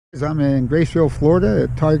I'm in Graceville, Florida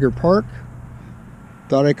at Tiger Park.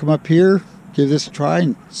 Thought I'd come up here, give this a try,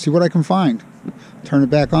 and see what I can find. Turn it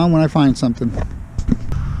back on when I find something.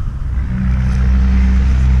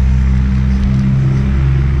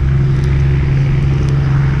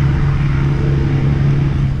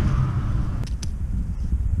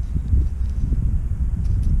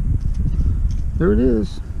 There it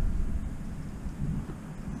is.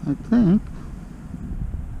 I think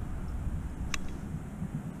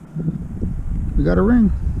we got a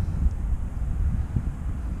ring.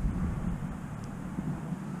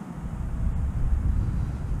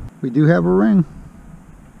 We do have a ring.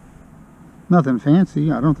 Nothing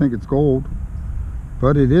fancy. I don't think it's gold,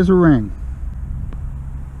 but it is a ring.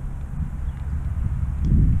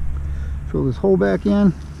 Fill this hole back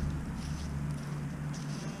in.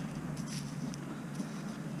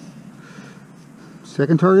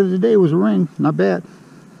 Second target of the day was a ring. Not bad.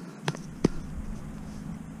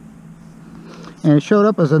 And it showed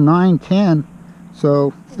up as a 910,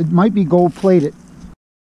 so it might be gold plated.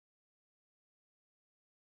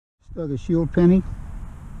 Stuck a shield penny.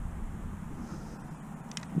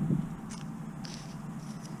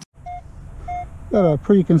 Got a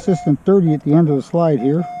pretty consistent 30 at the end of the slide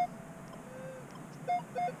here.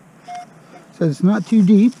 Says it's not too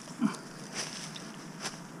deep.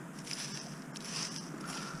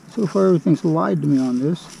 So far everything's lied to me on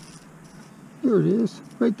this. Here it is,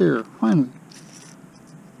 right there, finally.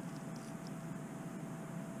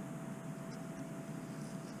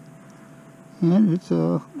 And it's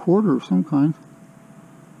a quarter of some kind.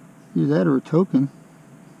 Either that or a token.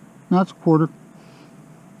 No, it's a quarter.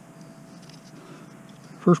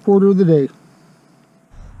 First quarter of the day.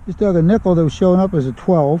 Just dug a nickel that was showing up as a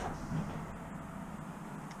 12.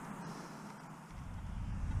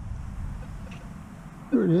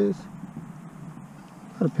 There it is.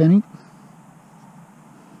 Got a penny.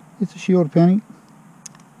 It's a shield penny.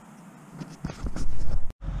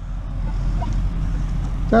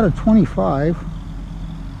 Got a 25.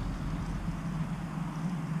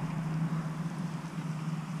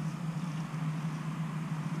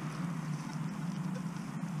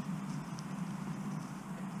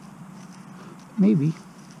 Maybe.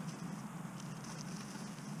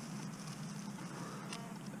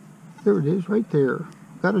 There it is, right there.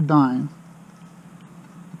 Got a dime.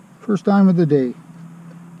 First dime of the day.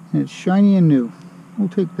 And it's shiny and new. We'll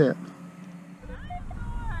take that.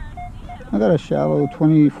 I got a shallow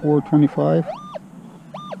 24, 25.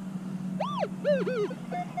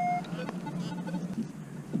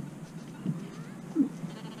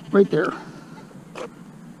 Right there.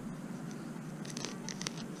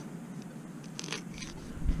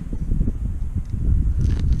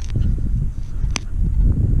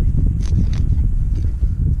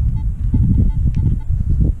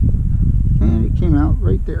 And it came out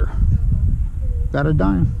right there. Got a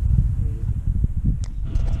dime.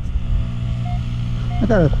 I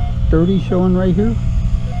got a 30 showing right here.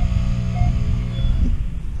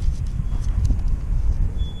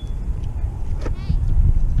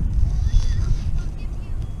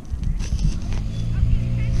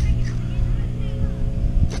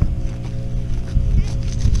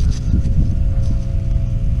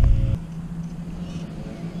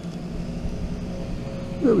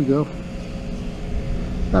 There we go.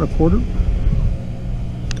 Got a quarter.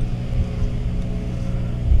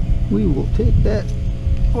 We will take that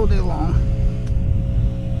all day long.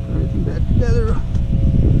 Put everything back together.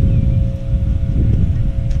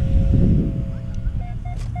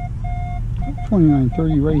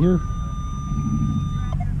 $29.30 right here.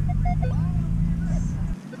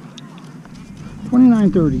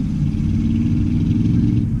 $29.30.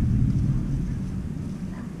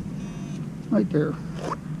 Right there.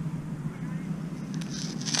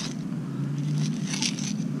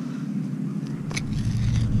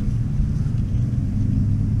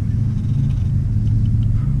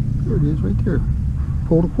 There it is, right there.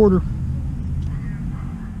 Pulled a quarter.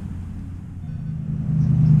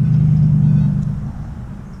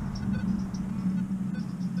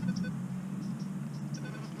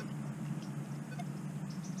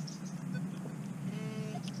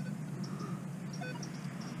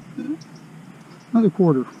 Another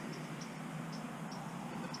quarter.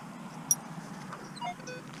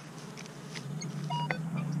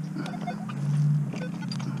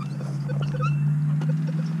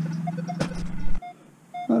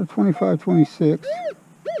 About a 25, 26.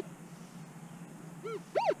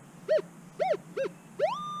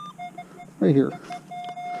 Right here.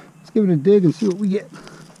 Let's give it a dig and see what we get.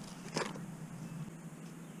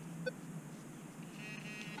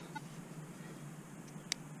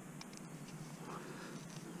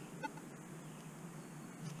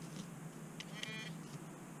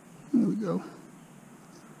 There we go.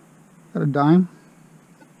 Got a dime.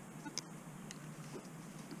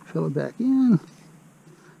 Fill it back in.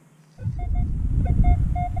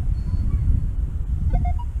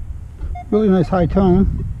 Really nice high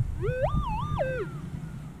tone.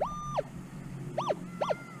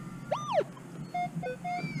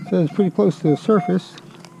 Says pretty close to the surface,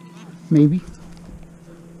 maybe,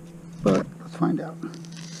 but let's find out.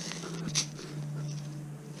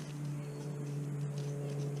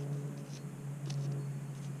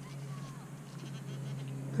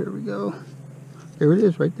 There we go. There it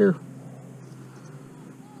is, right there.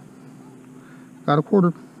 Got a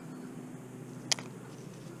quarter.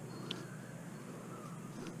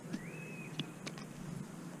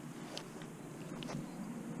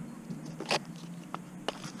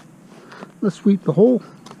 Let's sweep the hole,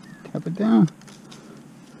 tap it down.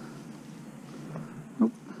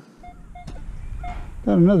 Nope.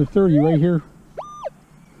 Got another 30 right here.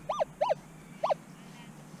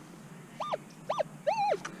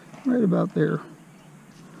 Right about there.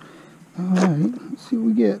 Alright, let's see what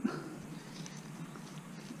we get.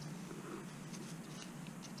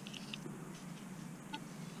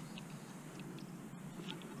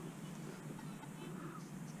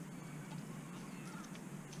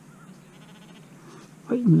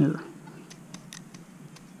 Right in there.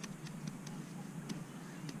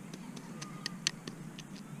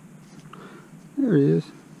 There it is.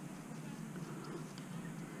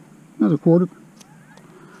 Another quarter.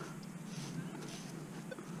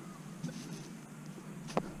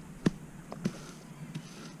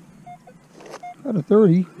 Got a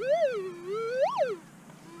 30.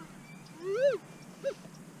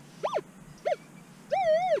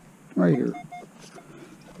 Right here.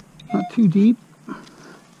 Not too deep.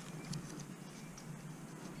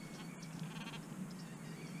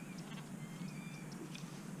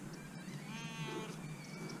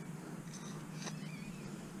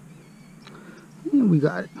 And we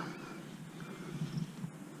got it.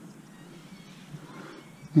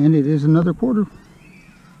 And it is another quarter.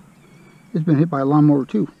 It's been hit by a lawnmower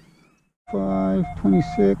too.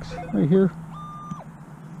 526 right here.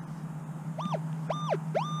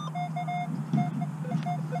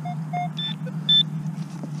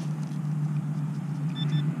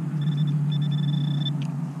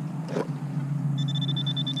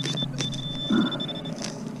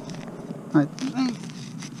 I think.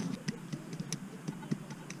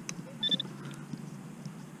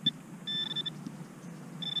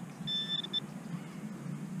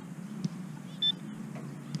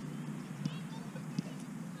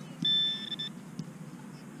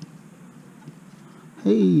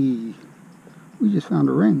 Hey, we just found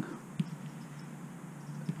a ring.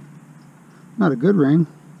 Not a good ring.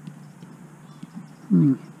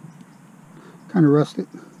 Kind of rusted.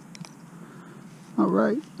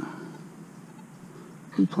 Alright.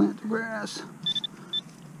 We plant the grass.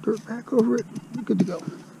 Dirt back over it. Good to go.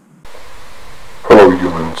 Hello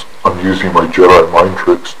humans, I'm using my Jedi mind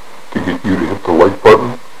tricks to get you to hit the like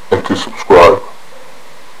button and to subscribe.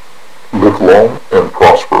 Live long and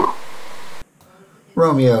prosper.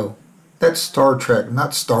 Romeo, that's Star Trek,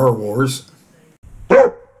 not Star Wars.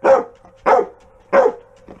 This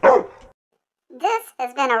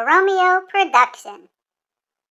has been a Romeo production.